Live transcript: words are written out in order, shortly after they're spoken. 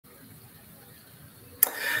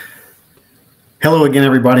Hello again,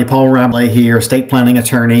 everybody. Paul Ramley here, estate planning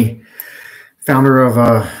attorney, founder of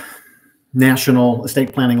a national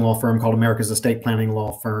estate planning law firm called America's Estate Planning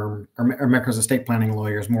Law Firm, or America's Estate Planning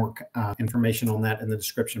Lawyers. More information on that in the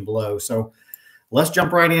description below. So let's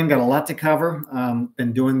jump right in. Got a lot to cover.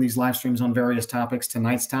 Been doing these live streams on various topics.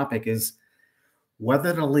 Tonight's topic is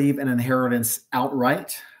whether to leave an inheritance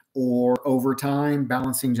outright or over time,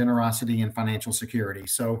 balancing generosity and financial security.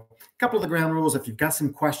 So a couple of the ground rules. If you've got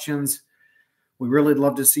some questions, we really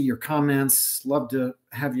love to see your comments, love to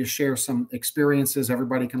have you share some experiences.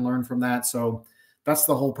 Everybody can learn from that. So that's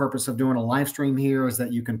the whole purpose of doing a live stream here, is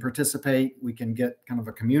that you can participate. We can get kind of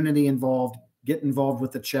a community involved, get involved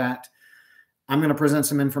with the chat. I'm going to present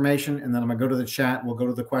some information, and then I'm going to go to the chat. We'll go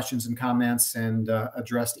to the questions and comments and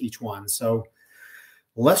address each one. So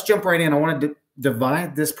let's jump right in. I wanted to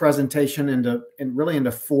divide this presentation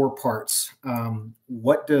into four parts.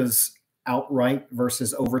 What does outright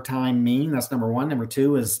versus over time mean? That's number one. Number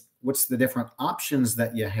two is what's the different options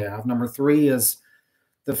that you have. Number three is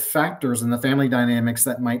the factors and the family dynamics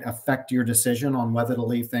that might affect your decision on whether to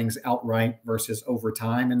leave things outright versus over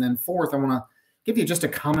time. And then fourth, I want to give you just a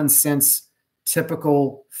common sense,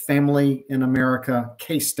 typical family in America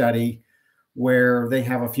case study where they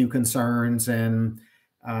have a few concerns and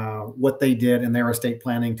what they did in their estate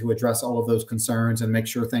planning to address all of those concerns and make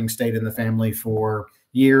sure things stayed in the family for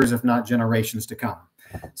years, if not generations to come.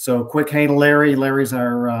 So quick hey to Larry. Larry's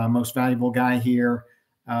our most valuable guy here.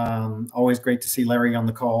 Always great to see Larry on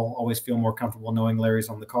the call. Always feel more comfortable knowing Larry's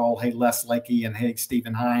on the call. Hey, Les Lakey, and hey,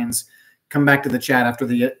 Stephen Hines. Come back to the chat after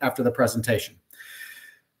the presentation.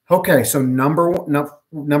 Okay, so number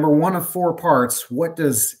one of four parts, what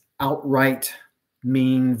does outright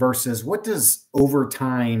mean versus what does over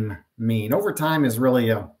time mean? Over time is really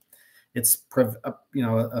a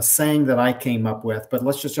saying that I came up with, but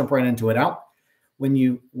let's just jump right into it. When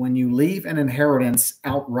you leave an inheritance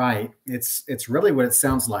outright, it's really what it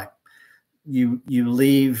sounds like. You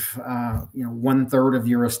leave 1/3 of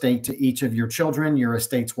your estate to each of your children. Your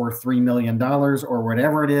estate's worth $3 million or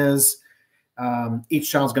whatever it is.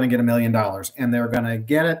 Each child's going to get $1 million, and they're going to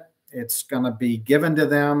get it. It's going to be given to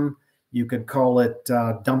them. You could call it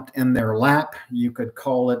dumped in their lap. You could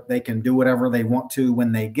call it they can do whatever they want to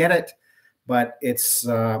when they get it. But it's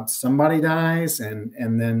somebody dies,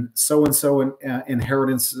 and then so-and-so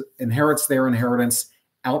inherits their inheritance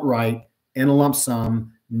outright in a lump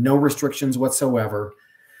sum, no restrictions whatsoever.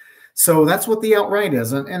 So that's what the outright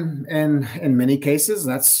is, and in many cases,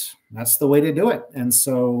 that's the way to do it. And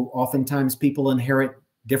so oftentimes people inherit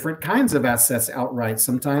different kinds of assets outright.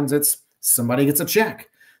 Sometimes it's somebody gets a check.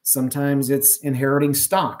 Sometimes it's inheriting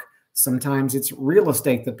stock. Sometimes it's real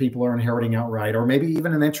estate that people are inheriting outright, or maybe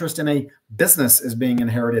even an interest in a business is being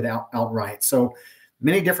inherited outright. So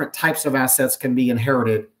many different types of assets can be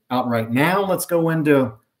inherited outright. Now let's go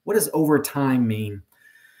into what does over time mean?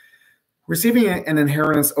 Receiving an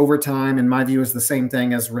inheritance over time, in my view, is the same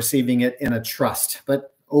thing as receiving it in a trust.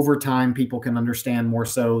 But over time, people can understand more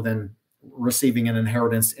so than receiving an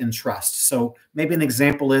inheritance in trust. So maybe an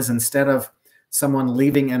example is, instead of someone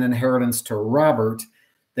leaving an inheritance to Robert,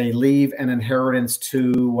 they leave an inheritance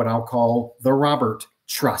to what I'll call the Robert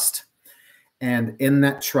Trust. And in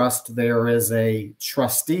that trust, there is a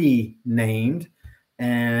trustee named.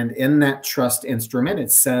 And in that trust instrument,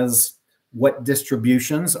 it says what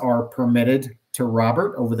distributions are permitted to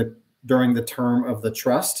Robert during the term of the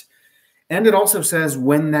trust. And it also says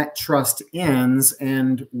when that trust ends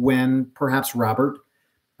and when perhaps Robert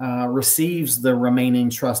receives the remaining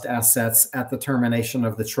trust assets at the termination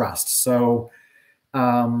of the trust. So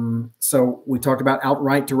we talked about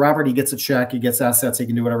outright to Robert. He gets a check, he gets assets, he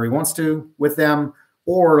can do whatever he wants to with them,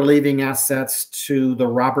 or leaving assets to the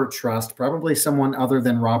Robert Trust. Probably someone other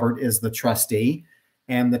than Robert is the trustee,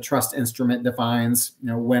 and the trust instrument defines,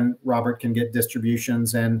 when Robert can get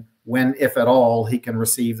distributions and when, if at all, he can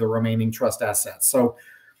receive the remaining trust assets. So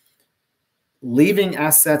leaving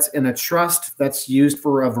assets in a trust, that's used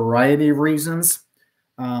for a variety of reasons.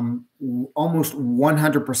 Almost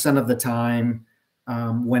 100% of the time,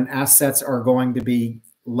 when assets are going to be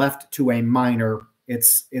left to a minor,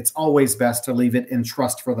 it's always best to leave it in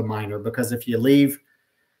trust for the minor, because if you leave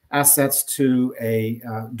assets to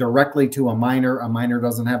directly to a minor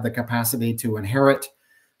doesn't have the capacity to inherit.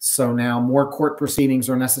 So now more court proceedings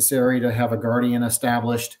are necessary to have a guardian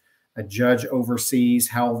established. A judge oversees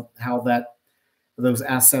how those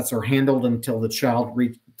assets are handled until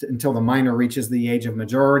the minor reaches the age of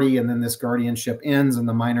majority, and then this guardianship ends and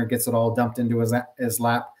the minor gets it all dumped into his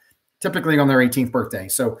lap, typically on their 18th birthday.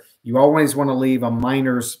 So you always want to leave a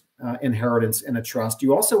minor's inheritance in a trust.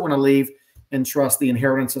 You also want to leave in trust the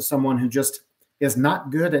inheritance of someone who just is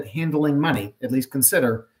not good at handling money, at least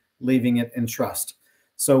consider leaving it in trust.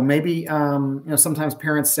 So maybe sometimes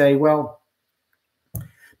parents say, well,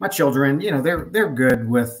 my children, they're good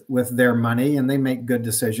with their money and they make good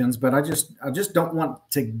decisions, but I just don't want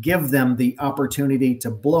to give them the opportunity to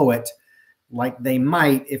blow it like they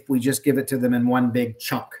might if we just give it to them in one big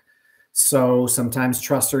chunk. So sometimes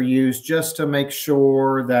trusts are used just to make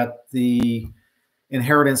sure that the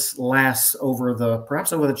inheritance lasts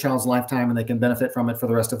perhaps over the child's lifetime and they can benefit from it for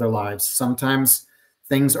the rest of their lives. Sometimes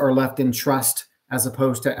things are left in trust as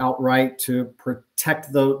opposed to outright to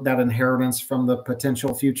protect that inheritance from the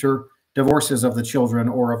potential future divorces of the children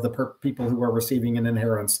or of the people who are receiving an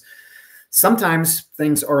inheritance. Sometimes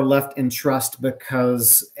things are left in trust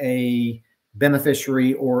because a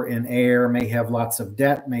beneficiary or an heir may have lots of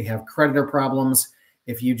debt, may have creditor problems.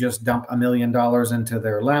 If you just dump $1 million into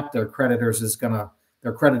their lap, their creditors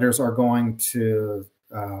are going to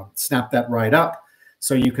snap that right up.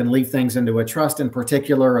 So you can leave things into a trust. In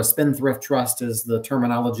particular, a spendthrift trust is the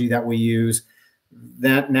terminology that we use.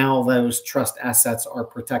 That now those trust assets are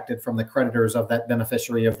protected from the creditors of that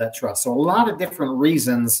beneficiary of that trust. So a lot of different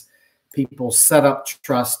reasons people set up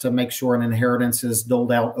trust to make sure an inheritance is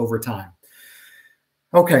doled out over time.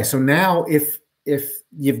 Okay, so now if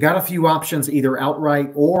you've got a few options, either outright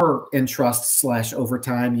or in trust / over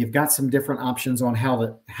time, you've got some different options on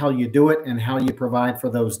how you do it and how you provide for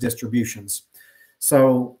those distributions.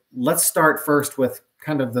 So let's start first with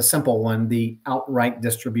kind of the simple one, the outright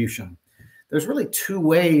distribution. There's really two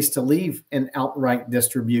ways to leave an outright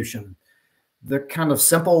distribution. The kind of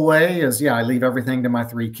simple way is, I leave everything to my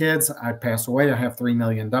 3 kids. I pass away. I have $3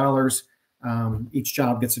 million. Each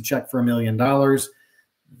child gets a check for $1 million.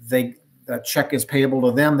 The check is payable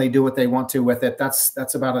to them. They do what they want to with it.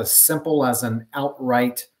 That's about as simple as an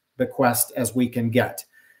outright bequest as we can get.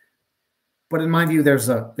 But in my view, there's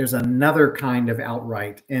another kind of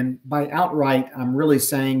outright. And by outright, I'm really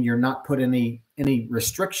saying you're not put any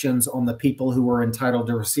restrictions on the people who are entitled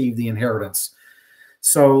to receive the inheritance.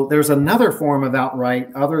 So there's another form of outright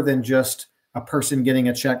other than just a person getting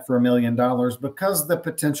a check for $1 million, because the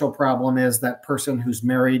potential problem is that person who's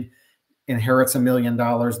married inherits $1 million.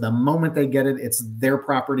 The moment they get it, it's their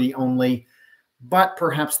property only. But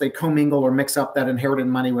perhaps they commingle or mix up that inherited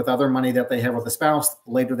money with other money that they have with a spouse.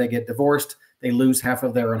 Later they get divorced. They lose half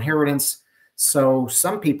of their inheritance. So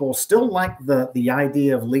some people still like the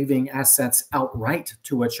idea of leaving assets outright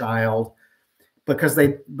to a child because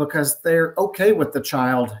they're okay with the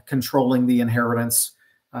child controlling the inheritance.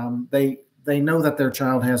 They know that their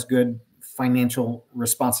child has good financial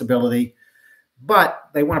responsibility, but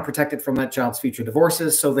they want to protect it from that child's future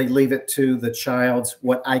divorces. So they leave it to the child's,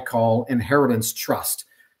 what I call, inheritance trust.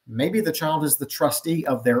 Maybe the child is the trustee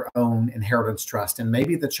of their own inheritance trust, and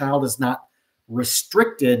maybe the child is not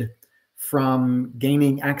restricted from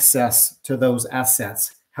gaining access to those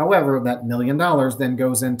assets. However, that $1 million then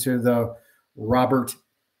goes into the Robert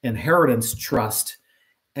Inheritance Trust,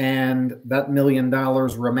 and that $1 million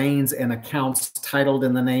remains in accounts titled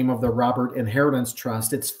in the name of the Robert Inheritance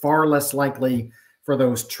Trust. It's far less likely for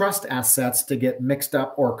those trust assets to get mixed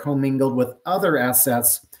up or commingled with other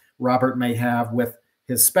assets Robert may have with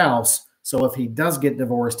his spouse. So if he does get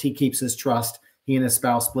divorced, he keeps his trust. He and his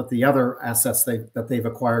spouse split the other assets that they've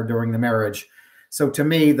acquired during the marriage. So to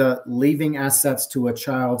me, the leaving assets to a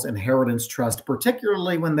child's inheritance trust,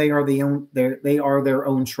 particularly when they are their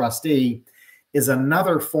own trustee, is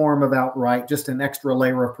another form of outright, just an extra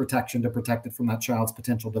layer of protection to protect it from that child's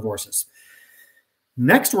potential divorces.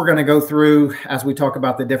 Next, we're going to go through, as we talk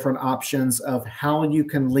about the different options of how you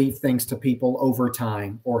can leave things to people over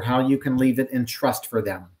time or how you can leave it in trust for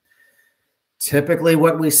them. Typically,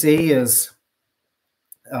 what we see is,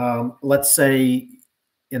 let's say,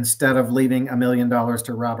 instead of leaving $1 million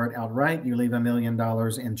to Robert outright, you leave $1 million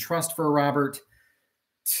in trust for Robert.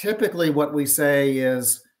 Typically, what we say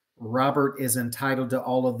is Robert is entitled to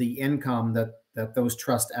all of the income that those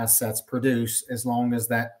trust assets produce as long as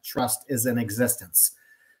that trust is in existence.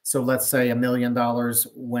 So let's say $1 million,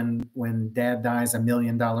 when dad dies, $1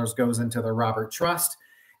 million goes into the Robert Trust,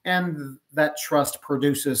 and that trust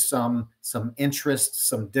produces some interest,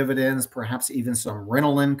 some dividends, perhaps even some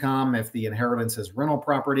rental income if the inheritance is rental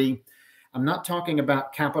property. I'm not talking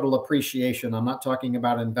about capital appreciation. I'm not talking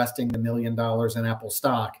about investing the $1 million in Apple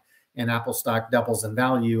stock, and Apple stock doubles in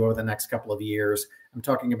value over the next couple of years. I'm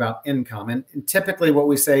talking about income. And typically what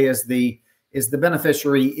we say is the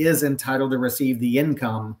beneficiary is entitled to receive the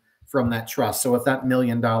income from that trust. So if that $1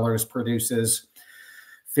 million produces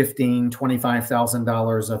 $15,000,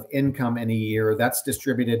 $25,000 of income in a year, that's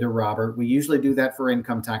distributed to Robert. We usually do that for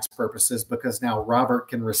income tax purposes because now Robert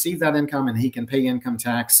can receive that income and he can pay income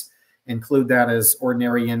tax include that as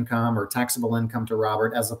ordinary income or taxable income to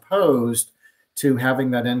Robert, as opposed to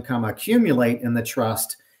having that income accumulate in the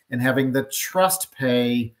trust and having the trust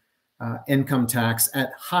pay income tax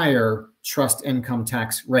at higher trust income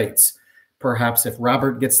tax rates. Perhaps if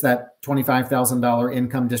Robert gets that $25,000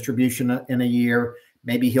 income distribution in a year,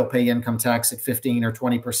 maybe he'll pay income tax at 15 or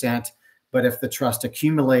 20%. But if the trust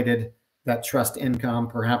accumulated that trust income,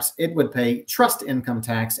 perhaps it would pay trust income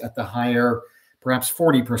tax at the higher, perhaps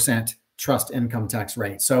 40% trust income tax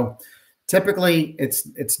rate. So typically,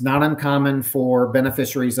 it's not uncommon for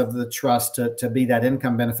beneficiaries of the trust to be that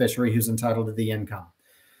income beneficiary who's entitled to the income.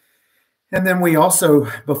 And then we also,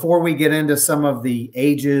 before we get into some of the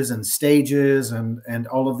ages and stages and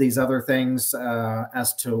all of these other things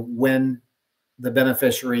as to when the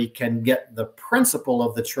beneficiary can get the principal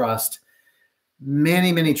of the trust,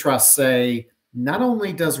 many trusts say not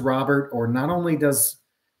only does Robert, or not only does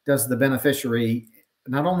the beneficiary,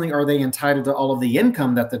 not only are they entitled to all of the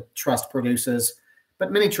income that the trust produces,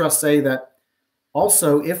 but many trusts say that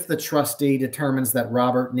also, if the trustee determines that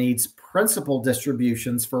Robert needs principal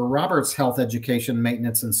distributions for Robert's health, education,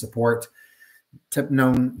 maintenance, and support,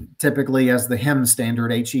 known typically as the HEM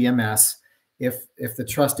standard, HEMS, if the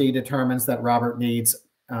trustee determines that Robert needs,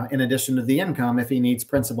 in addition to the income, if he needs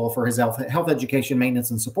principal for his health, education,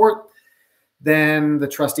 maintenance, and support, then the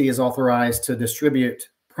trustee is authorized to distribute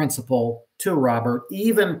principal to Robert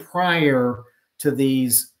even prior to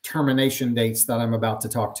these termination dates that I'm about to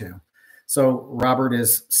talk to. So Robert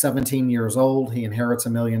is 17 years old. He inherits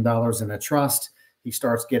 $1 million in a trust. He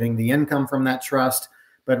starts getting the income from that trust,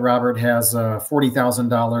 but Robert has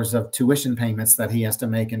 $40,000 of tuition payments that he has to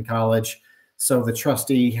make in college. So the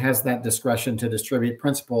trustee has that discretion to distribute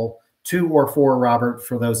principal to or for Robert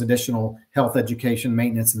for those additional health, education,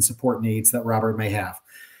 maintenance, and support needs that Robert may have.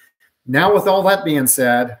 Now, with all that being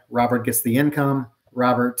said, Robert gets the income.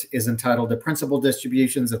 Robert is entitled to principal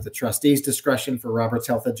distributions at the trustee's discretion for Robert's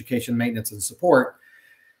health, education, maintenance, and support.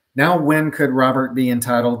 Now, when could Robert be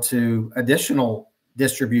entitled to additional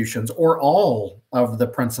distributions or all of the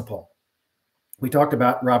principal? We talked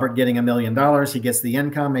about Robert getting $1 million. He gets the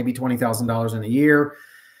income, maybe $20,000 in a year.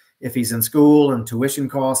 If he's in school and tuition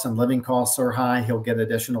costs and living costs are high, he'll get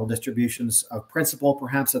additional distributions of principal,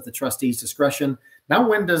 perhaps at the trustee's discretion. Now,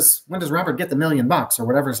 when does Robert get the $1 million or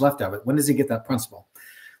whatever's left of it? When does he get that principal?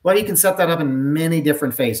 Well, you can set that up in many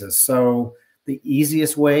different phases. So the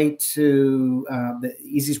easiest way to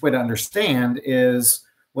understand is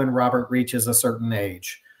when Robert reaches a certain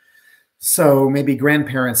age. So maybe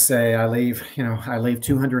grandparents say, I leave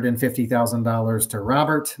 $250,000 to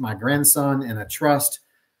Robert, my grandson, in a trust.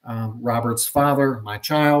 Robert's father, my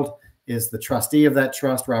child, is the trustee of that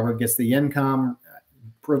trust. Robert gets the income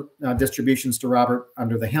distributions to Robert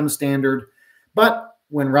under the HEM standard. But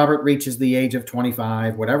when Robert reaches the age of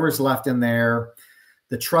 25, whatever's left in there,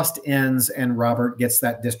 the trust ends and Robert gets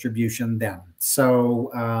that distribution then.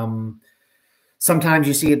 So sometimes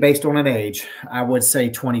you see it based on an age. I would say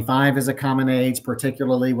 25 is a common age,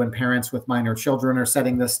 particularly when parents with minor children are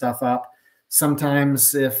setting this stuff up.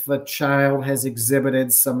 Sometimes if a child has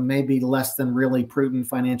exhibited some maybe less than really prudent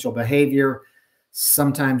financial behavior,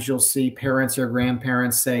 sometimes you'll see parents or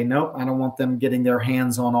grandparents say, nope, I don't want them getting their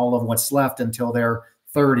hands on all of what's left until they're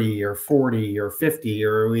 30 or 40 or 50,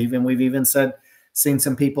 or we've even seen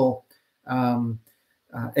some people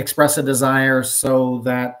express a desire so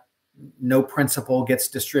that no principal gets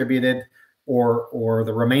distributed, or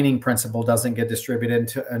the remaining principal doesn't get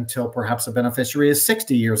distributed until perhaps a beneficiary is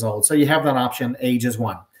 60 years old. So you have that option, age is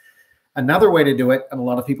one. Another way to do it, and a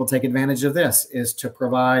lot of people take advantage of this, is to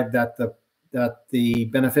provide that the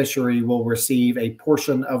beneficiary will receive a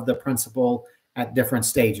portion of the principal at different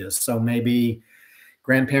stages. So maybe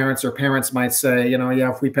grandparents or parents might say,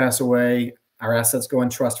 if we pass away, our assets go in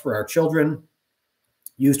trust for our children,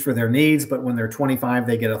 used for their needs, but when they're 25,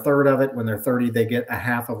 they get a third of it. When they're 30, they get a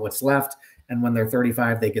half of what's left. And when they're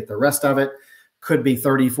 35, they get the rest of it. Could be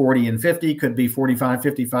 30, 40, and 50, could be 45,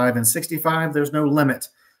 55, and 65. There's no limit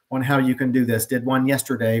on how you can do this. Did one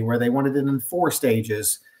yesterday where they wanted it in 4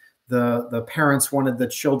 stages. The parents wanted the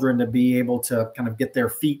children to be able to kind of get their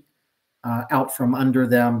feet out from under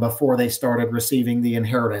them before they started receiving the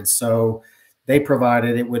inheritance. So they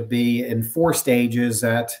provided it would be in 4 stages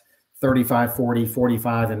at 35, 40,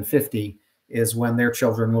 45, and 50 is when their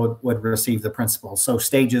children would receive the principal. So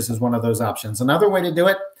stages is one of those options. Another way to do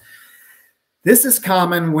it, this is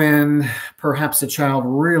common when perhaps a child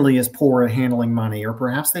really is poor at handling money, or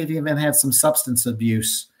perhaps they've even had some substance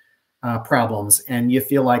abuse problems. And you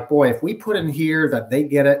feel like, boy, if we put in here that they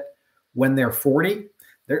get it when they're 40,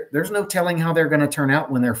 there's no telling how they're going to turn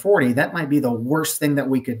out when they're 40. That might be the worst thing that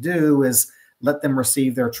we could do, is let them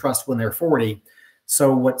receive their trust when they're 40.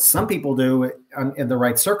 So what some people do in the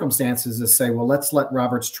right circumstances is say, well, let's let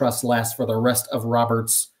Robert's trust last for the rest of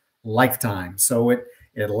Robert's lifetime. So it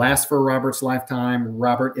lasts for Robert's lifetime.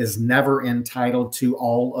 Robert is never entitled to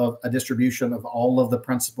all of a distribution of all of the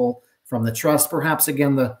principal from the trust. Perhaps,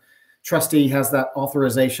 again, the trustee has that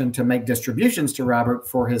authorization to make distributions to Robert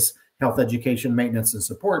for his health, education, maintenance, and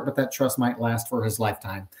support, but that trust might last for his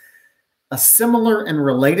lifetime. A similar and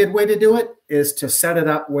related way to do it is to set it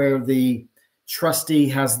up where the trustee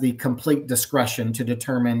has the complete discretion to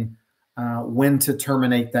determine when to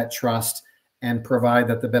terminate that trust and provide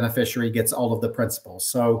that the beneficiary gets all of the principal.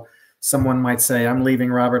 So someone might say, I'm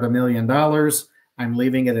leaving Robert $1 million. I'm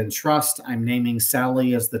leaving it in trust. I'm naming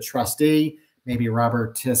Sally as the trustee. Maybe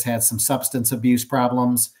Robert has had some substance abuse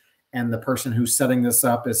problems, and the person who's setting this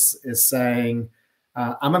up is saying,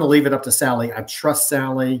 I'm going to leave it up to Sally. I trust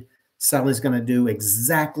Sally. Sally's going to do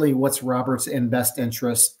exactly what's Robert's in best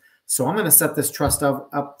interest. So I'm going to set this trust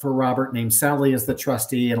up for Robert, name Sally as the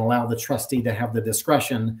trustee, and allow the trustee to have the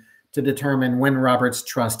discretion to determine when Robert's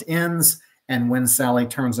trust ends and when Sally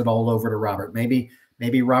turns it all over to Robert. Maybe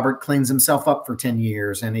Robert cleans himself up for 10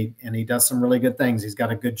 years and he does some really good things. He's got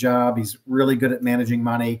a good job. He's really good at managing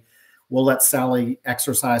money. We'll let Sally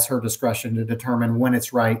exercise her discretion to determine when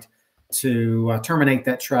it's right to terminate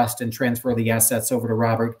that trust and transfer the assets over to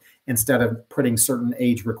Robert instead of putting certain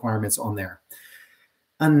age requirements on there.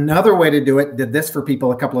 Another way to do it, did this for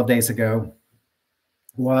people a couple of days ago,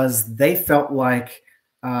 was they felt like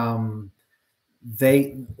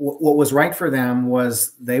what was right for them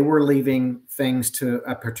was they were leaving things to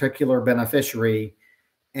a particular beneficiary,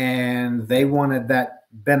 and they wanted that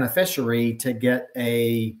beneficiary to get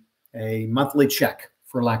a monthly check,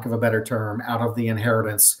 for lack of a better term, out of the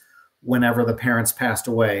inheritance whenever the parents passed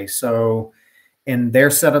away. So in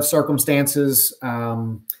their set of circumstances,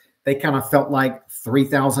 they kind of felt like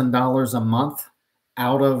 $3,000 a month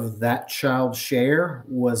out of that child's share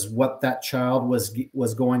was what that child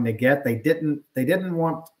was going to get. They didn't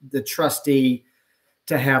want the trustee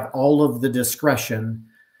to have all of the discretion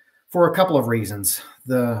for a couple of reasons.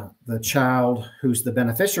 The child who's the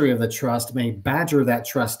beneficiary of the trust may badger that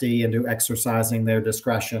trustee into exercising their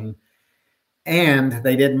discretion, and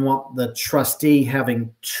they didn't want the trustee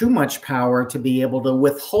having too much power to be able to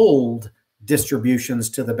withhold distributions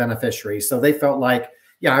to the beneficiary. So they felt like,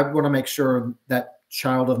 yeah, I want to make sure that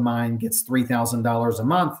child of mine gets $3,000 a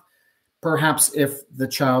month. Perhaps if the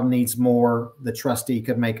child needs more, the trustee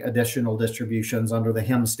could make additional distributions under the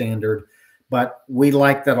HIM standard. But we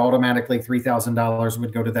like that automatically $3,000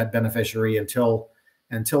 would go to that beneficiary until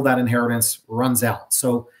that inheritance runs out.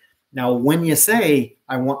 So now when you say,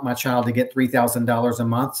 I want my child to get $3,000 a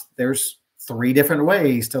month, there's 3 different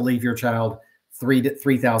ways to leave your child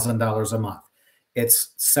 $3,000 a month.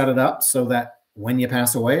 It's set it up so that when you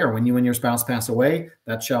pass away or when you and your spouse pass away,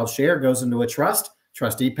 that child's share goes into a trust.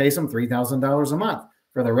 Trustee pays them $3,000 a month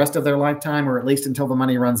for the rest of their lifetime, or at least until the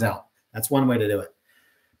money runs out. That's one way to do it.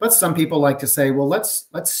 But some people like to say, well, let's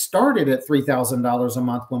start it at $3,000 a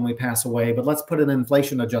month when we pass away, but let's put an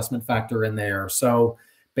inflation adjustment factor in there. So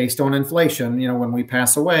based on inflation, when we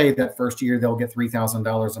pass away, that first year they'll get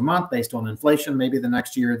 $3,000 a month. Based on inflation, maybe the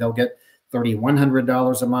next year they'll get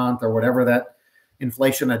 $3,100 a month, or whatever that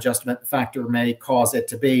inflation adjustment factor may cause it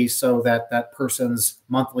to be, so that that person's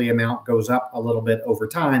monthly amount goes up a little bit over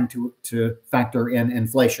time to factor in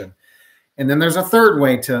inflation. And then there's a third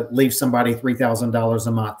way to leave somebody $3,000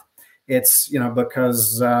 a month. It's,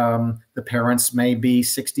 because the parents may be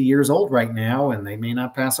 60 years old right now and they may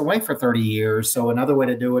not pass away for 30 years. So another way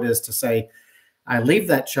to do it is to say, I leave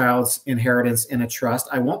that child's inheritance in a trust.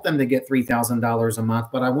 I want them to get $3,000 a month,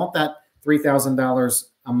 but I want that $3,000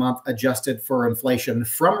 a month adjusted for inflation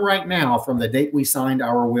from right now, from the date we signed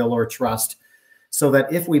our will or trust, so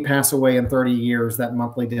that if we pass away in 30 years, that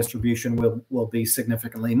monthly distribution will be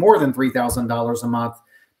significantly more than $3,000 a month,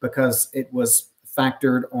 because it was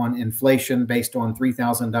factored on inflation based on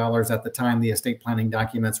 $3,000 at the time the estate planning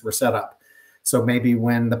documents were set up. So maybe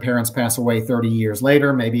when the parents pass away 30 years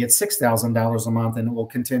later, maybe it's $6,000 a month, and it will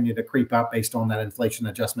continue to creep up based on that inflation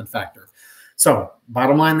adjustment factor. So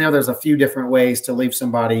bottom line there's a few different ways to leave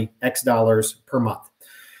somebody X dollars per month.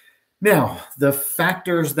 Now, the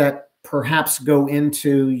factors that perhaps go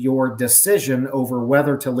into your decision over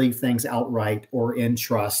whether to leave things outright or in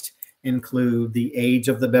trust include the age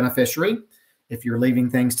of the beneficiary. If you're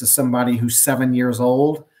leaving things to somebody who's 7 years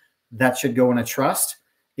old, that should go in a trust.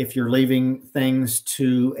 If you're leaving things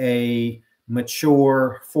to a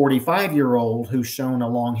mature 45-year-old who's shown a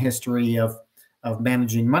long history of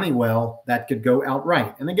managing money well, that could go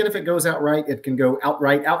outright. And again, if it goes outright, it can go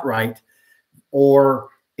outright, or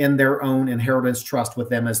in their own inheritance trust with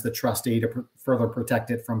them as the trustee to further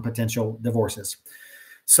protect it from potential divorces.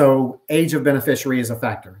 So age of beneficiary is a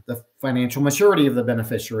factor. The financial maturity of the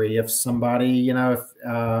beneficiary. If somebody, if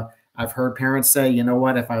I've heard parents say, you know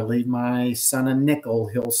what, if I leave my son a nickel,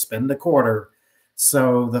 he'll spend a quarter.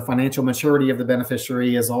 So the financial maturity of the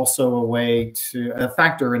beneficiary is also a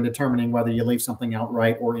factor in determining whether you leave something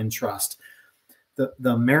outright or in trust.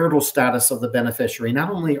 The marital status of the beneficiary.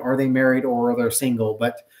 Not only are they married or are they single,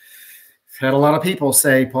 but I've had a lot of people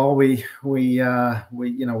say, Paul, we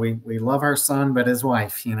love our son, but his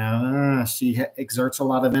wife, she exerts a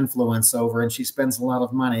lot of influence over, and she spends a lot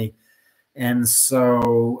of money. And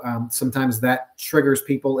so sometimes that triggers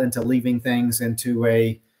people into leaving things into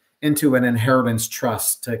an inheritance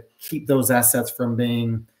trust to keep those assets from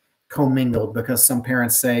being commingled, because some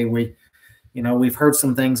parents say, we've heard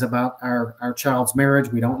some things about our child's marriage.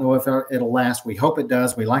 We don't know if it'll last. We hope it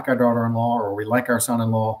does. We like our daughter-in-law or we like our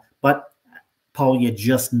son-in-law, but Paul, you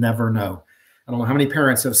just never know. I don't know how many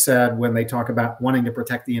parents have said when they talk about wanting to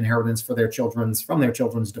protect the inheritance from their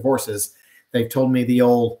children's divorces, they've told me the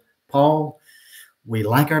old, Paul, we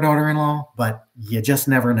like our daughter-in-law, but you just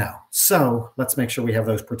never know. So let's make sure we have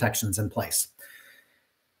those protections in place.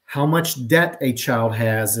 How much debt a child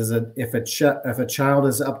has if a child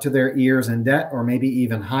is up to their ears in debt, or maybe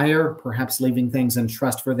even higher, perhaps leaving things in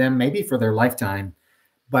trust for them, maybe for their lifetime.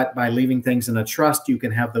 But by leaving things in a trust, you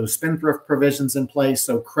can have those spendthrift provisions in place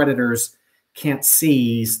so creditors can't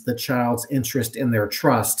seize the child's interest in their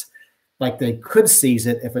trust like they could seize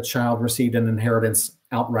it if a child received an inheritance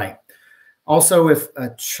outright. Also, if a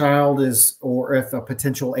child or if a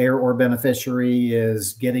potential heir or beneficiary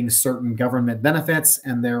is getting certain government benefits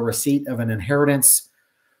and their receipt of an inheritance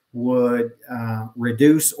would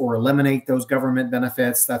reduce or eliminate those government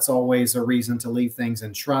benefits, that's always a reason to leave things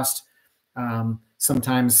in trust.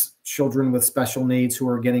 Sometimes children with special needs who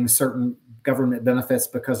are getting certain government benefits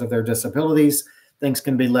because of their disabilities, things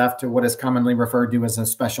can be left to what is commonly referred to as a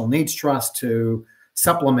special needs trust to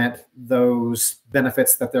supplement those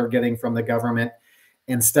benefits that they're getting from the government,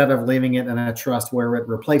 instead of leaving it in a trust where it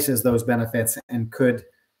replaces those benefits and could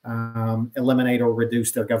eliminate or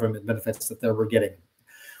reduce their government benefits that they were getting.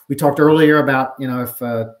 We talked earlier about, if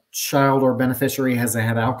a child or beneficiary has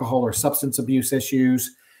had alcohol or substance abuse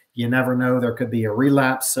issues, you never know, there could be a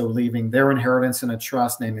relapse. So leaving their inheritance in a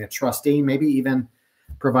trust, naming a trustee, maybe even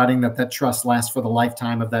providing that trust lasts for the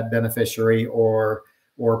lifetime of that beneficiary, or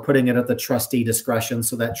putting it at the trustee discretion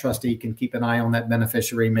so that trustee can keep an eye on that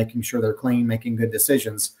beneficiary, making sure they're clean, making good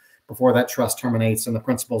decisions before that trust terminates and the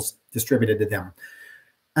principal's distributed to them.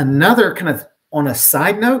 Another kind of on a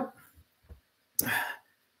side note,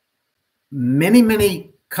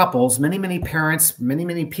 many couples, many parents,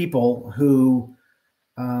 many people who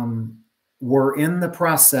were in the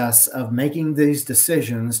process of making these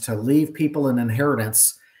decisions to leave people an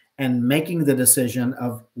inheritance and making the decision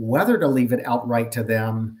of whether to leave it outright to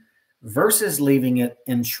them versus leaving it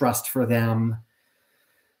in trust for them.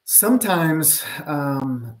 Sometimes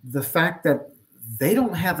the fact that they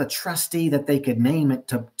don't have a trustee that they could name it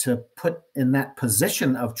to put in that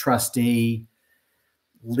position of trustee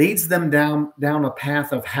leads them down a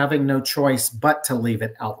path of having no choice but to leave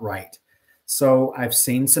it outright. So I've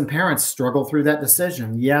seen some parents struggle through that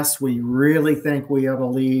decision. Yes, we really think we ought to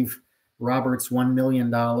leave Robert's $1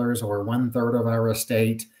 million or 1/3 of our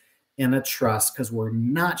estate in a trust because we're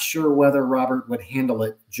not sure whether Robert would handle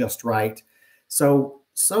it just right. So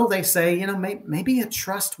they say, maybe a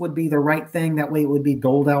trust would be the right thing. That way it would be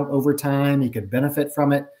doled out over time. He could benefit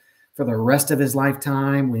from it for the rest of his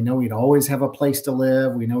lifetime. We know he'd always have a place to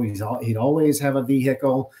live. We know he'd always have a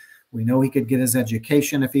vehicle. We know he could get his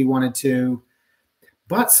education if he wanted to.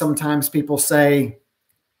 But sometimes people say,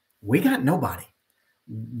 we got nobody.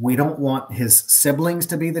 We don't want his siblings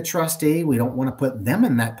to be the trustee. We don't want to put them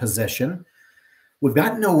in that position. We've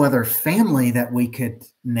got no other family that we could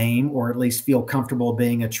name or at least feel comfortable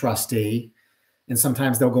being a trustee. And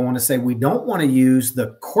sometimes they'll go on to say, we don't want to use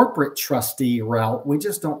the corporate trustee route. We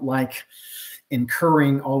just don't like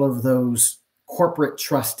incurring all of those corporate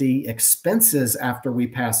trustee expenses after we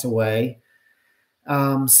pass away.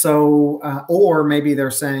 Or maybe they're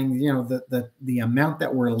saying, the amount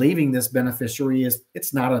that we're leaving this beneficiary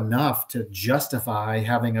it's not enough to justify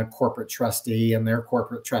having a corporate trustee and their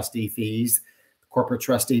corporate trustee fees. The corporate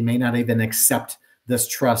trustee may not even accept this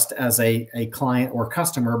trust as a client or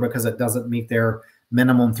customer because it doesn't meet their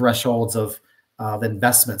minimum thresholds of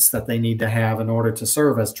investments that they need to have in order to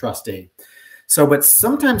serve as trustee. So, but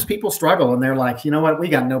sometimes people struggle and they're like, you know what, we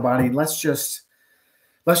got nobody. Let's just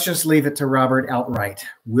leave it to Robert outright.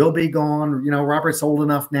 We'll be gone. Robert's old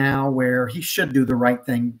enough now where he should do the right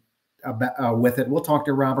thing with it. We'll talk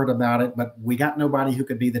to Robert about it, but we got nobody who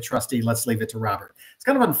could be the trustee. Let's leave it to Robert. It's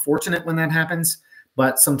kind of unfortunate when that happens,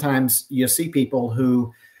 but sometimes you see people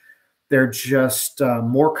who they're just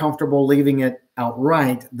more comfortable leaving it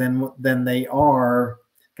outright than they are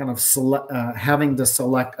kind of having to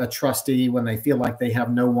select a trustee when they feel like they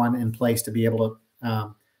have no one in place to be able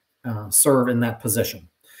to serve in that position.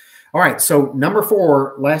 All right, so number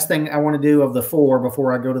 4, last thing I want to do of the 4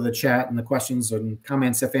 before I go to the chat and the questions and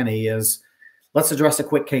comments, if any, is let's address a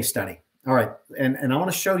quick case study. All right, and I want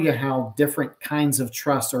to show you how different kinds of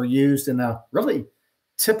trusts are used in a really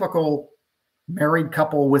typical married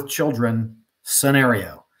couple with children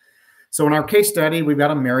scenario. So in our case study, we've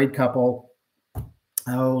got a married couple.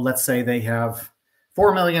 Oh, let's say they have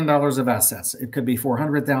 $4 million of assets. It could be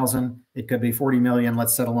 400,000. It could be 40 million.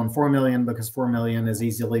 Let's settle on 4 million because 4 million is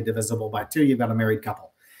easily divisible by 2. You've got a married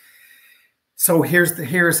couple. So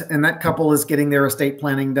and that couple is getting their estate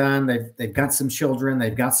planning done. They've got some children.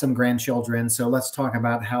 They've got some grandchildren. So let's talk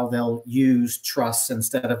about how they'll use trusts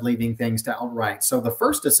instead of leaving things to outright. So the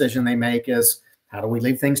first decision they make is, how do we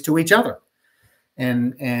leave things to each other?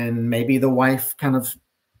 And maybe the wife kind of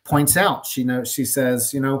points out, she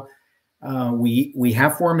says, we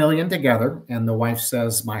have 4 million together, and the wife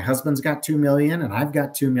says, my husband's got 2 million and I've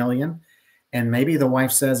got 2 million. And maybe the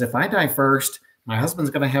wife says, if I die first, my husband's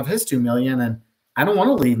going to have his 2 million, and I don't want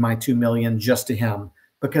to leave my 2 million just to him,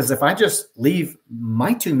 because if I just leave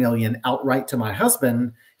my 2 million outright to my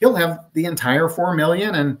husband, he'll have the entire 4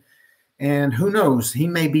 million. And who knows, he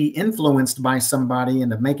may be influenced by somebody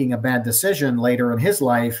into making a bad decision later in his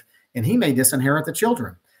life, and he may disinherit the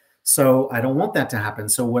children. So I don't want that to happen.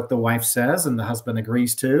 So what the wife says, and the husband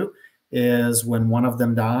agrees to, is when one of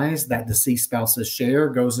them dies, that deceased spouse's share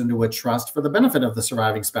goes into a trust for the benefit of the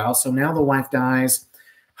surviving spouse. So now the wife dies,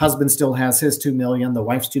 husband still has his 2 million. The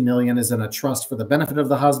wife's 2 million is in a trust for the benefit of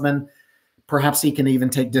the husband. Perhaps he can even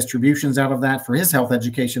take distributions out of that for his health,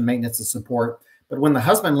 education, maintenance, and support. But when the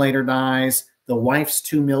husband later dies, the wife's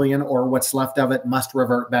 2 million or what's left of it must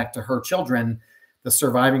revert back to her children. The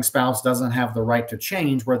surviving spouse doesn't have the right to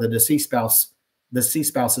change where the deceased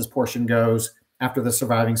spouse's portion goes after the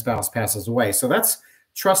surviving spouse passes away. So that's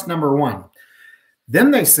trust number 1.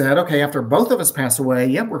 Then they said, okay, after both of us pass away,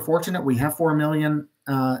 yep, we're fortunate. We have $4 million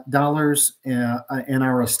in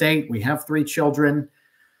our estate. We have 3 children.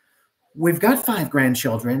 We've got 5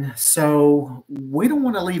 grandchildren. So we don't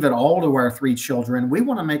want to leave it all to our 3 children. We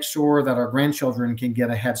want to make sure that our grandchildren can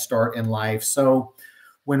get a head start in life. So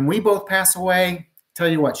when we both pass away, tell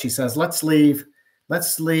you what, she says, let's leave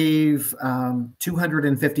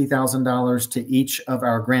 $250,000 to each of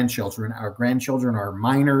our grandchildren. Our grandchildren are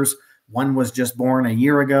minors. One was just born a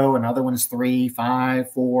year ago. Another one's 3,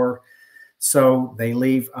 5, 4. So they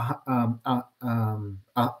leave, what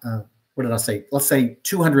did I say? Let's say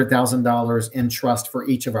 $200,000 in trust for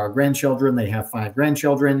each of our grandchildren. They have 5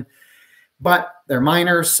 grandchildren, but they're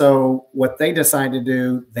minors. So what they decide to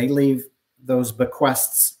do, they leave those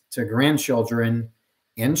bequests to grandchildren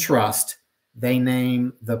in trust. They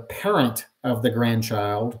name the parent of the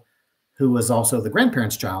grandchild, who is also the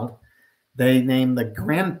grandparent's child. They name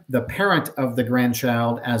the parent of the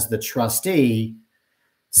grandchild as the trustee.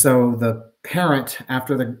 So the parent,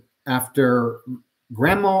 after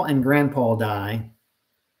grandma and grandpa die,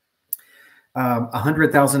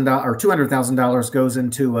 $100,000 or $200,000 goes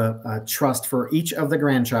into a trust for each of the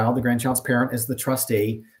grandchild. The grandchild's parent is the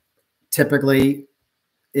trustee. Typically,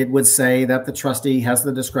 it would say that the trustee has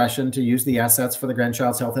the discretion to use the assets for the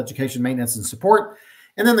grandchild's health, education, maintenance, and support.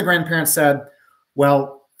 And then the grandparents said,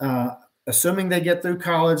 well, assuming they get through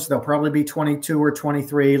college, they'll probably be 22 or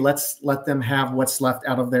 23. Let's let them have what's left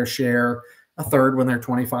out of their share, a third when they're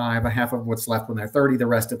 25, a half of what's left when they're 30, the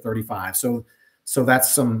rest at 35. So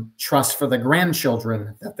that's some trust for the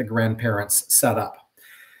grandchildren that the grandparents set up.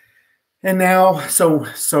 And now, so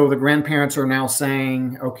the grandparents are now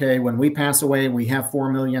saying, okay, when we pass away, we have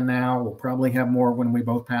 4 million now. We'll probably have more when we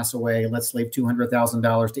both pass away. Let's leave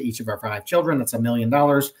 $200,000 to each of our 5 children. That's $1 million.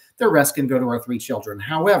 The rest can go to our 3 children.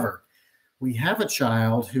 However, we have a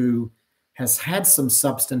child who has had some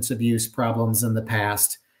substance abuse problems in the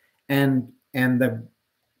past, and the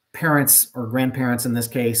parents or grandparents in this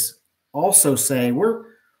case also say we're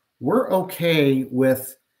okay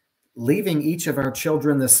with leaving each of our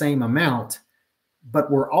children the same amount, but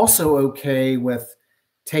we're also okay with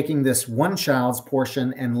taking this one child's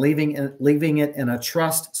portion and leaving it in a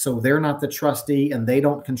trust so they're not the trustee and they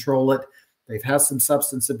don't control it. They've had some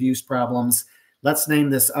substance abuse problems. Let's name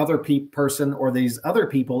this other person or these other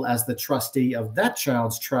people as the trustee of that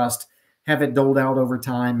child's trust, have it doled out over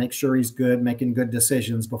time, make sure he's good, making good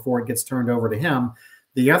decisions before it gets turned over to him.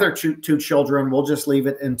 The other two children, we'll just leave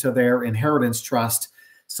it into their inheritance trust.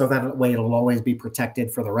 So that way it'll always be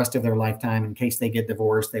protected for the rest of their lifetime. In case they get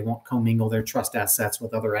divorced, they won't commingle their trust assets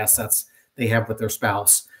with other assets they have with their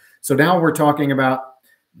spouse. So now we're talking about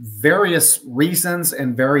various reasons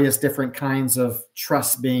and various different kinds of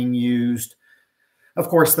trusts being used. Of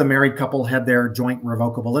course, the married couple had their joint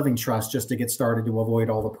revocable living trust just to get started to avoid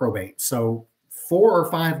all the probate. So 4 or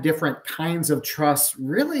 5 different kinds of trusts,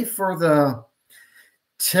 really for the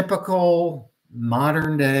typical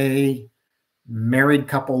modern day married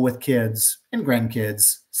couple with kids and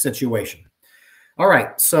grandkids situation. All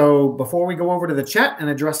right. So before we go over to the chat and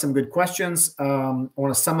address some good questions, I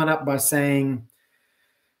want to sum it up by saying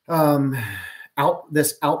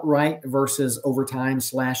this outright versus overtime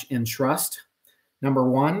 / in trust. Number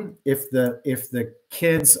one, if the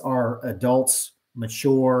kids are adults,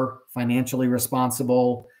 mature, financially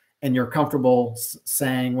responsible, and you're comfortable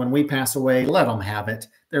saying, when we pass away, let them have it,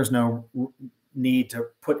 there's no need to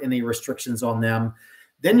put any restrictions on them,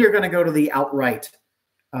 then you're going to go to the outright,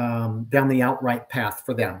 down the outright path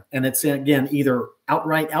for them. And it's, again, either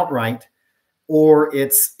outright, or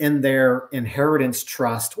it's in their inheritance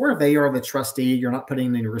trust where they are the trustee. You're not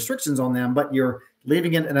putting any restrictions on them, but you're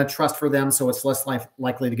leaving it in a trust for them. So it's less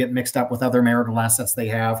likely to get mixed up with other marital assets they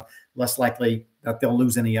have, less likely that they'll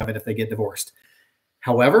lose any of it if they get divorced.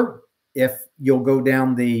 However, if you'll go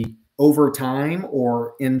down the overtime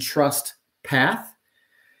or in trust path,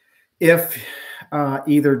 if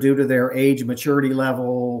either due to their age, maturity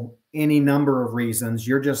level, any number of reasons,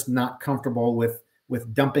 you're just not comfortable with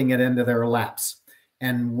dumping it into their laps.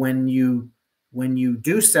 And when you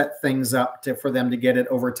do set things up for them to get it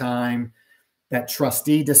over time, that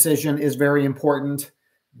trustee decision is very important.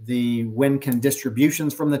 When can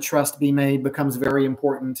distributions from the trust be made becomes very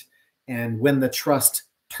important. And when the trust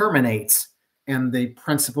terminates and the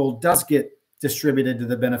principal does get distributed to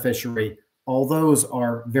the beneficiary, all those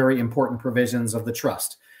are very important provisions of the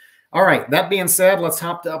trust. All right. That being said, let's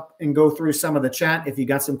hop up and go through some of the chat. If you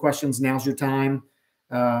got some questions, now's your time.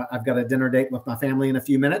 I've got a dinner date with my family in a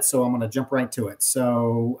few minutes, so I'm going to jump right to it.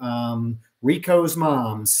 So Rico's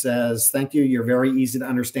mom says, thank you. You're very easy to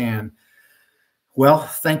understand. Well,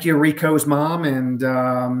 thank you, Rico's mom. And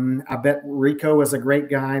I bet Rico is a great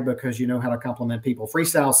guy because you know how to compliment people.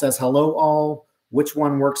 Freestyle says, hello, all. Which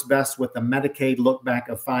one works best with the Medicaid look back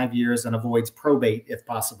of 5 years and avoids probate if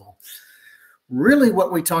possible? Really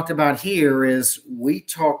what we talked about here is we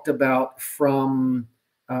talked about from,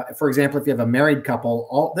 for example, if you have a married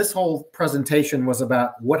couple, this whole presentation was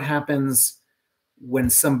about what happens when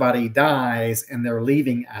somebody dies and they're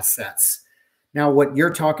leaving assets. Now, what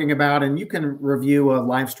you're talking about, and you can review a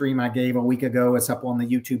live stream I gave a week ago, it's up on the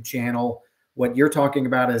YouTube channel. What you're talking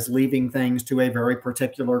about is leaving things to a very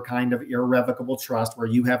particular kind of irrevocable trust where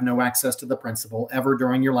you have no access to the principal ever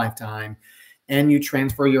during your lifetime. And you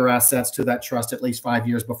transfer your assets to that trust at least 5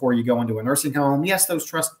 years before you go into a nursing home. Yes, those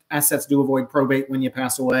trust assets do avoid probate when you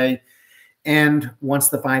pass away. And once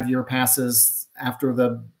the 5 year passes, after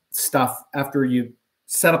you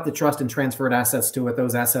set up the trust and transferred assets to it,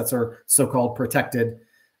 those assets are so-called protected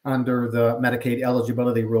under the Medicaid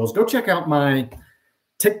eligibility rules. Go check out my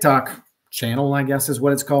TikTok channel, I guess is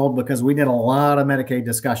what it's called, because we did a lot of Medicaid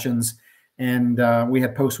discussions, and we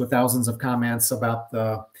had posts with thousands of comments about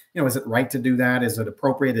is it right to do that? Is it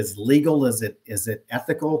appropriate? Is it legal? Is it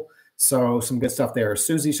ethical? So some good stuff there.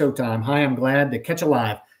 Susie Showtime. Hi, I'm glad to catch a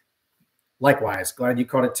live. Likewise, glad you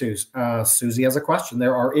caught it too. Susie has a question.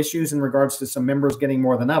 There are issues in regards to some members getting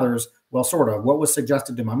more than others. Well, sort of. What was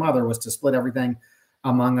suggested to my mother was to split everything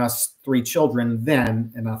among us 3 children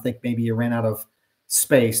then, and I think maybe you ran out of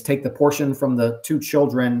space. Take the portion from the 2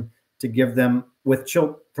 children to give them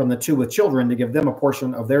from the 2 with children to give them a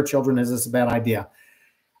portion of their children. Is this a bad idea?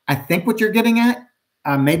 I think what you're getting at,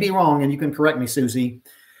 I may be wrong, and you can correct me, Susie.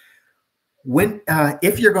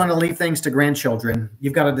 If you're going to leave things to grandchildren,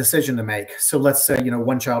 you've got a decision to make. So let's say,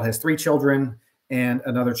 one child has 3 children and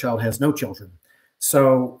another child has no children.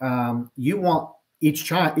 So you want each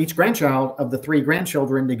grandchild of the 3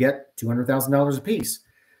 grandchildren to get $200,000 apiece.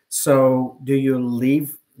 So do you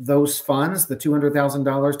leave those funds, the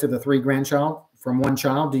 $200,000 to the 3 grandchild from one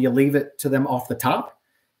child? Do you leave it to them off the top?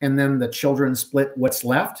 And then the children split what's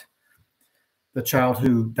left? The child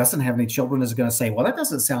who doesn't have any children is going to say, well, that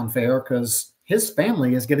doesn't sound fair because his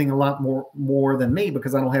family is getting a lot more than me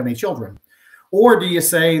because I don't have any children. Or do you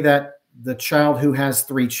say that the child who has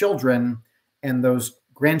 3 children and those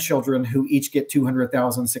grandchildren who each get $200,000,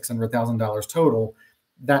 $600,000 total,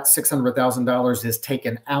 that $600,000 is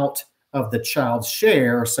taken out of the child's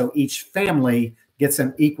share, so each family gets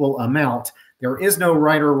an equal amount. There is no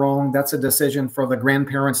right or wrong. That's a decision for the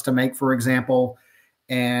grandparents to make, for example.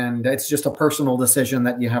 and it's just a personal decision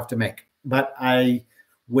that you have to make. But I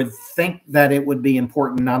would think that it would be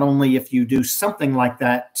important, not only if you do something like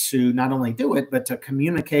that, to not only do it, but to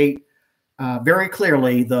communicate very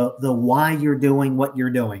clearly the why you're doing what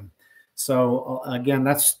you're doing. So again,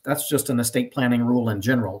 that's just an estate planning rule in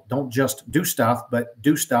general. Don't just do stuff, but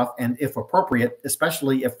do stuff, and if appropriate,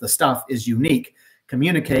 especially if the stuff is unique,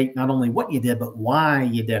 communicate not only what you did, but why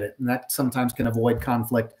you did it. And that sometimes can avoid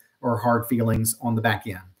conflict or hard feelings on the back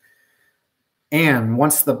end. And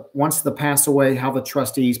once the pass away, how the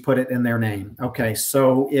trustees put it in their name. Okay,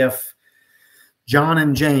 so if John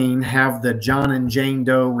and Jane have the John and Jane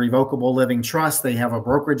Doe Revocable Living Trust, they have a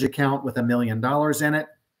brokerage account with $1 million in it.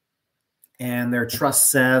 And their trust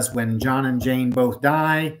says when John and Jane both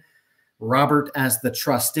die, Robert, as the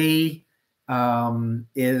trustee,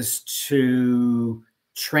 is to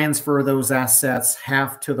transfer those assets,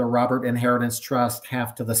 half to the Robert Inheritance Trust,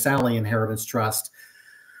 half to the Sally Inheritance Trust.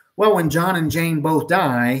 Well, when John and Jane both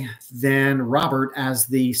die, then Robert, as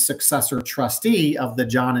the successor trustee of the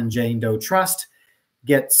John and Jane Doe Trust,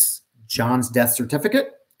 gets John's death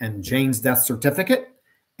certificate and Jane's death certificate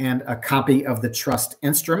and a copy of the trust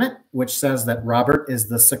instrument, which says that Robert is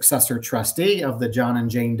the successor trustee of the John and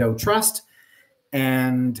Jane Doe Trust.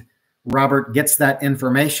 And Robert gets that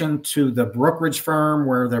information to the brokerage firm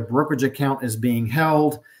where the brokerage account is being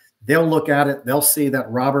held. They'll look at it. They'll see that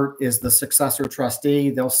Robert is the successor trustee.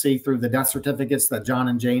 They'll see through the death certificates that John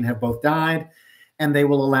and Jane have both died, and they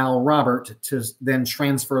will allow Robert to then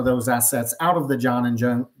transfer those assets out of the John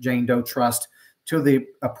and Jane Doe Trust to the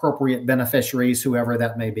appropriate beneficiaries, whoever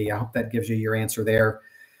that may be. I hope that gives you your answer there.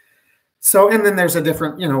 So, and then there's a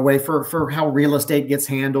different, way for how real estate gets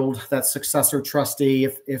handled. That successor trustee,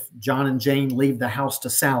 if John and Jane leave the house to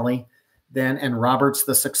Sally, then, and Robert's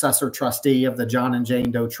the successor trustee of the John and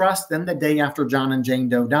Jane Doe Trust, then the day after John and Jane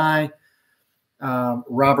Doe die,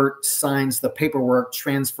 Robert signs the paperwork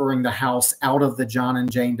transferring the house out of the John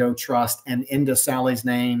and Jane Doe Trust and into Sally's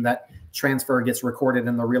name. That transfer gets recorded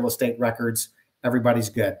in the real estate records. Everybody's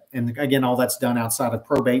good. And again, all that's done outside of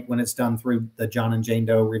probate when it's done through the John and Jane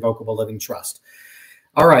Doe Revocable Living Trust.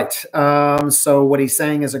 All right. So what he's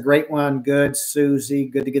saying is a great one. Good, Susie.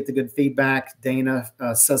 Good to get the good feedback. Dana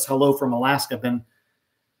says hello from Alaska.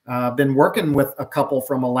 Been working with a couple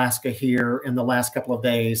from Alaska here in the last couple of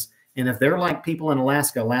days. And if they're like people in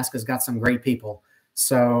Alaska, Alaska's got some great people.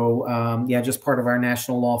 So yeah, just part of our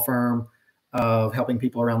national law firm of helping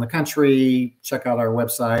people around the country. Check out our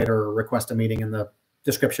website or request a meeting in the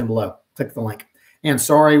description below. Click the link. And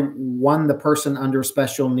sorry, the person under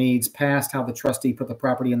special needs passed, how the trustee put the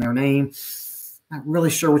property in their name. Not really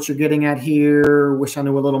sure what you're getting at here. Wish I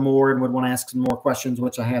knew a little more and would want to ask some more questions,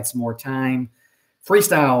 which I had some more time.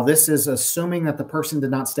 Freestyle, this is assuming that the person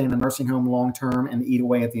did not stay in the nursing home long-term and eat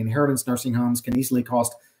away at the inheritance. Nursing homes can easily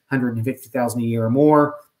cost $150,000 a year or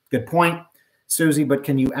more. Good point, Susie, but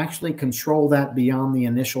can you actually control that beyond the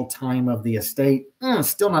initial time of the estate?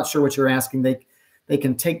 Still not sure what you're asking. They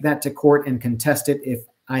can take that to court and contest it. If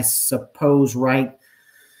I suppose, right,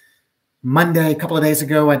 Monday, a couple of days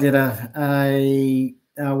ago, I did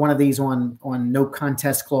one of these on no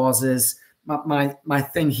contest clauses. My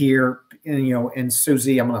thing here, and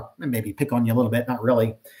Susie, I'm going to maybe pick on you a little bit, not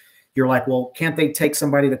really. You're like, well, can't they take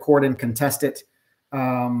somebody to court and contest it?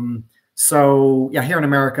 So yeah, here in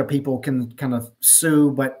America, people can kind of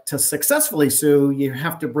sue, but to successfully sue, you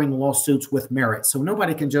have to bring lawsuits with merit. So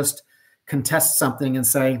nobody can just contest something and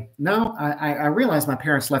say, no, I realize my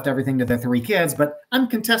parents left everything to their 3 kids, but I'm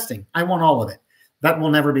contesting. I want all of it. That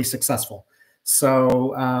will never be successful.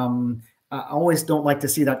 So I always don't like to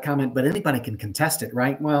see that comment, but anybody can contest it,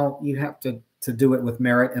 right? Well, you have to do it with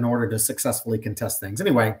merit in order to successfully contest things.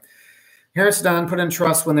 Anyway, here it's done. Put in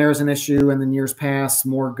trust when there's an issue, and then years pass.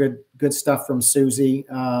 More good stuff from Susie.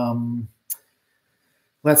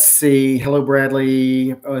 Let's see. Hello,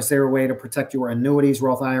 Bradley. Is there a way to protect your annuities,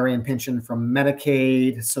 Roth IRA, and pension from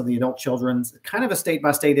Medicaid? So the adult children's kind of a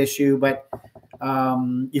state-by-state issue, but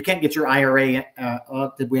you can't get your IRA.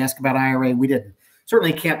 Did we ask about IRA? We didn't.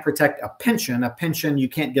 Certainly can't protect a pension. A pension, you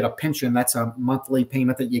can't get a pension. That's a monthly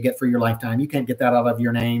payment that you get for your lifetime. You can't get that out of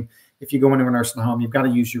your name. If you go into a nursing home, you've got to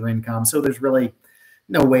use your income. So there's really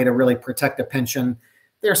no way to really protect a pension.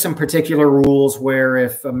 There are some particular rules where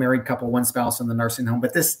if a married couple, one spouse in the nursing home,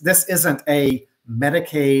 but this isn't a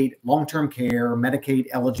Medicaid, long-term care, Medicaid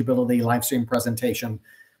eligibility live stream presentation.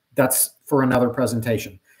 That's for another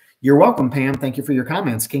presentation. You're welcome, Pam. Thank you for your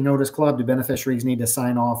comments. King Otis Club, do beneficiaries need to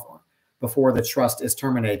sign off before the trust is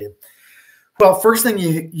terminated? Well, first thing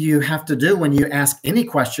you have to do when you ask any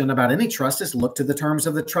question about any trust is look to the terms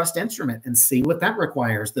of the trust instrument and see what that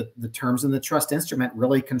requires. The terms in the trust instrument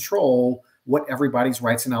really control what everybody's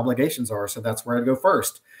rights and obligations are. So that's where I'd go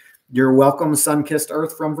first. You're welcome, Sun-Kissed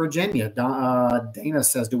Earth from Virginia. Dana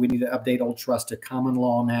says, do we need to update old trust to common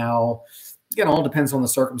law now? Again, all depends on the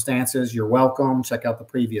circumstances. You're welcome. Check out the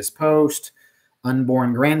previous post.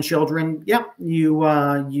 Unborn grandchildren. Yep,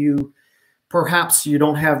 you perhaps you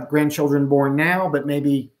don't have grandchildren born now, but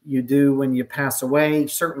maybe you do when you pass away.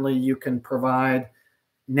 Certainly you can provide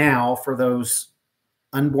now for those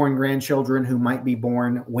unborn grandchildren who might be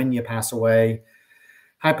born when you pass away.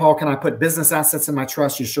 Hi, Paul. Can I put business assets in my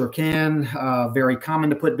trust? You sure can. Very common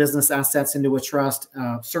to put business assets into a trust,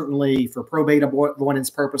 certainly for probate avoidance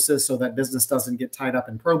purposes, so that business doesn't get tied up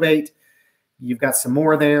in probate. You've got some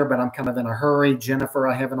more there, but I'm kind of in a hurry. Jennifer,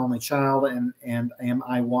 I have an only child, and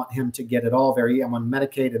I want him to get it all. I'm on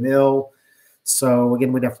Medicaid and ill. So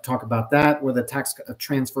again, we'd have to talk about that, where the tax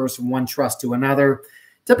transfers from one trust to another.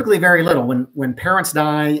 Typically very little. When parents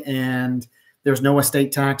die and there's no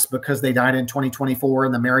estate tax because they died in 2024,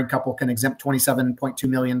 and the married couple can exempt $27.2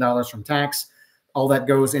 million from tax. All that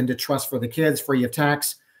goes into trust for the kids, free of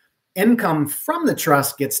tax. Income from the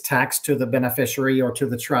trust gets taxed to the beneficiary or to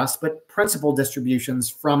the trust, but principal distributions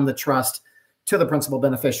from the trust to the principal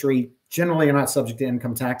beneficiary generally are not subject to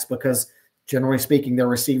income tax because, generally speaking, they're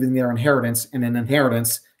receiving their inheritance, and an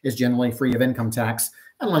inheritance is generally free of income tax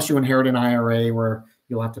unless you inherit an IRA where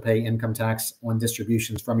you'll have to pay income tax on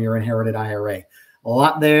distributions from your inherited IRA. A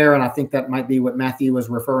lot there, and I think that might be what Matthew was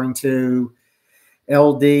referring to.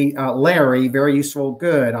 LD, Larry, very useful.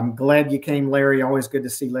 Good. I'm glad you came, Larry. Always good to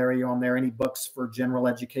see Larry on there. Any books for general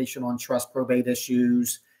education on trust probate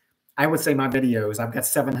issues? I would say my videos. I've got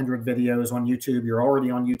 700 videos on YouTube. You're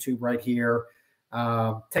already on YouTube right here.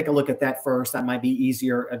 Take a look at that first. That might be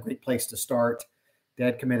easier, a great place to start.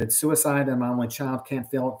 Dad committed suicide and my only child can't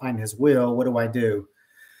find his will. What do I do?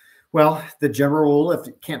 Well, the general rule, if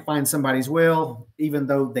you can't find somebody's will, even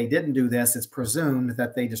though they didn't do this, it's presumed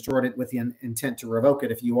that they destroyed it with the intent to revoke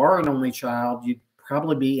it. If you are an only child, you'd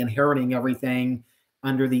probably be inheriting everything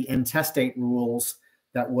under the intestate rules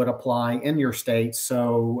that would apply in your state.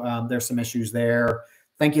 So there's some issues there.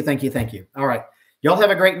 Thank you, thank you, thank you. All right. Y'all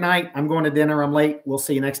have a great night. I'm going to dinner. I'm late. We'll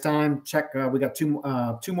see you next time. Check. We got two more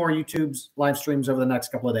YouTube's live streams over the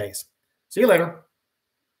next couple of days. See you later.